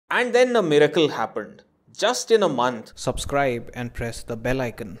And then a miracle happened. Just in a month. Subscribe and press the bell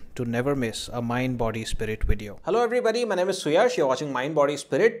icon to never miss a Mind Body Spirit video. Hello everybody, my name is Suyash. You're watching Mind Body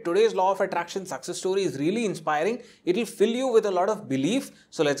Spirit. Today's law of attraction success story is really inspiring. It'll fill you with a lot of belief.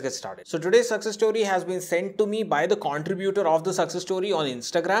 So let's get started. So today's success story has been sent to me by the contributor of the success story on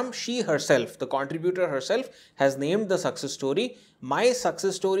Instagram. She herself, the contributor herself, has named the success story My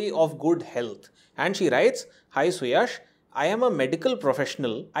Success Story of Good Health. And she writes, Hi Suyash. I am a medical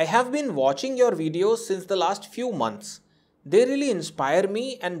professional. I have been watching your videos since the last few months. They really inspire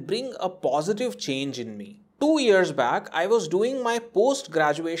me and bring a positive change in me. 2 years back, I was doing my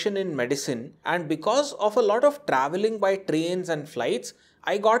post-graduation in medicine, and because of a lot of traveling by trains and flights,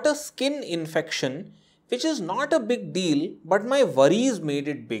 I got a skin infection, which is not a big deal, but my worries made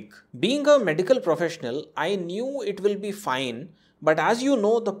it big. Being a medical professional, I knew it will be fine, but as you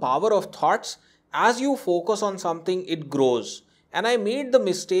know, the power of thoughts, as you focus on something, it grows. And I made the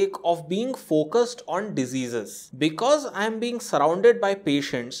mistake of being focused on diseases. Because I am being surrounded by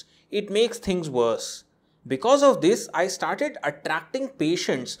patients, it makes things worse. Because of this, I started attracting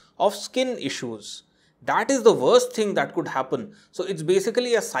patients of skin issues. That is the worst thing that could happen. So it's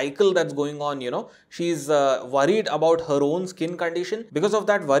basically a cycle that's going on, She's worried about her own skin condition. Because of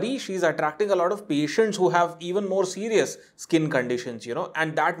that worry, she's attracting a lot of patients who have even more serious skin conditions,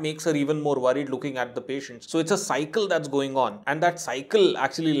 and that makes her even more worried looking at the patients. So it's a cycle that's going on. And that cycle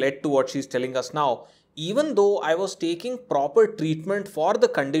actually led to what she's telling us now. Even though I was taking proper treatment for the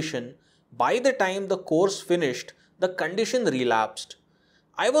condition, by the time the course finished, the condition relapsed.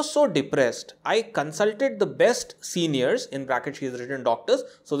 I was so depressed, I consulted the best seniors, in bracket she has written doctors,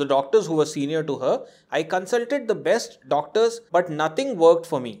 so the doctors who were senior to her. I consulted the best doctors, but nothing worked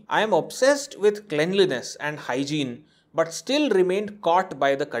for me. I am obsessed with cleanliness and hygiene, but still remained caught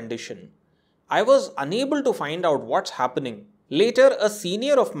by the condition. I was unable to find out what's happening. Later, a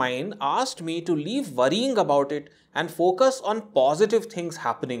senior of mine asked me to leave worrying about it and focus on positive things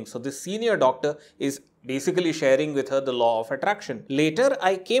happening. So this senior doctor is basically sharing with her the law of attraction. Later,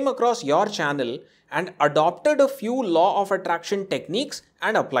 I came across your channel and adopted a few law of attraction techniques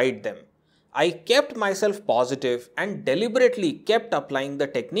and applied them. I kept myself positive and deliberately kept applying the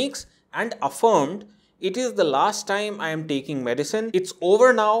techniques and affirmed, it is the last time I am taking medicine. It's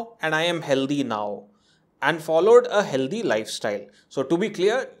over now and I am healthy now. And followed a healthy lifestyle. So to be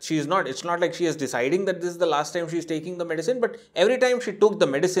clear, it's not like she is deciding that this is the last time she is taking the medicine, but every time she took the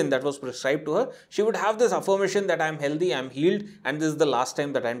medicine that was prescribed to her, she would have this affirmation that I am healthy, I am healed, and this is the last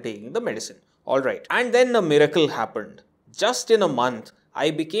time that I am taking the medicine. Alright. And then a miracle happened. Just in a month, I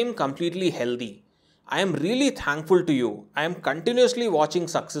became completely healthy. I am really thankful to you. I am continuously watching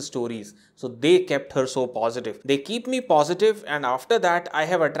success stories. So they kept her so positive. They keep me positive, and after that, I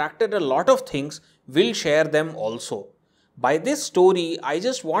have attracted a lot of things. Will share them also. By this story, I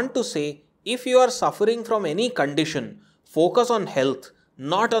just want to say, if you are suffering from any condition, focus on health,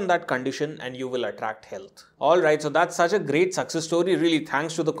 not on that condition, and you will attract health. Alright, so that's such a great success story. Really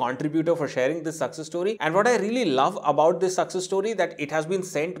thanks to the contributor for sharing this success story. And what I really love about this success story, that it has been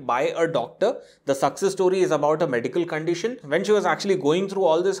sent by a doctor. The success story is about a medical condition. When she was actually going through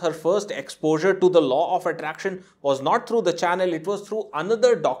all this, her first exposure to the law of attraction was not through the channel, it was through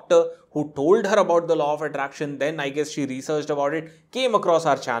another doctor who told her about the law of attraction. Then I guess she researched about it, came across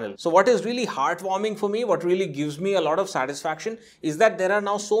our channel. So what is really heartwarming for me, what really gives me a lot of satisfaction, is that there are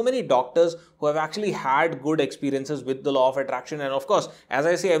now so many doctors who have actually had good experiences with the law of attraction. And of course, as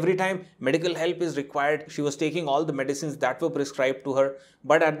I say every time, medical help is required. She was taking all the medicines that were prescribed to her.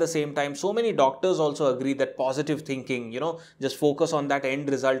 But at the same time, so many doctors also agree that positive thinking, just focus on that end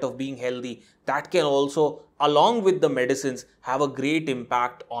result of being healthy. That can also, along with the medicines, have a great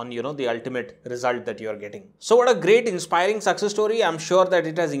impact on, the ultimate result that you are getting. So what a great inspiring success story. I'm sure that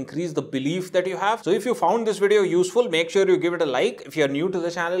it has increased the belief that you have. So if you found this video useful, make sure you give it a like. If you're new to the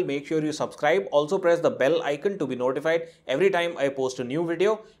channel, make sure you subscribe. Also press the bell icon to be notified every time I post a new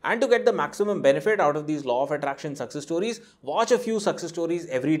video. And to get the maximum benefit out of these law of attraction success stories, watch a few success stories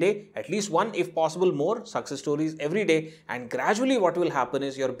every day, at least one, if possible more success stories every day. And gradually what will happen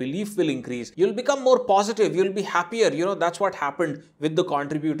is your belief will increase. You'll become more positive. You'll be happier. That's what happened with the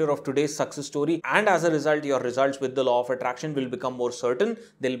contributor of today's success story. And as a result, your results with the law of attraction will become more certain.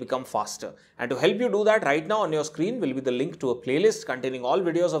 They'll become faster. And to help you do that, right now on your screen will be the link to a playlist containing all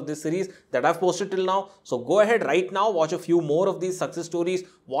videos of this series that I've posted till now. So go ahead right now, watch a few more of these success stories,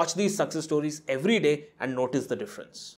 watch these success stories every day and notice the difference.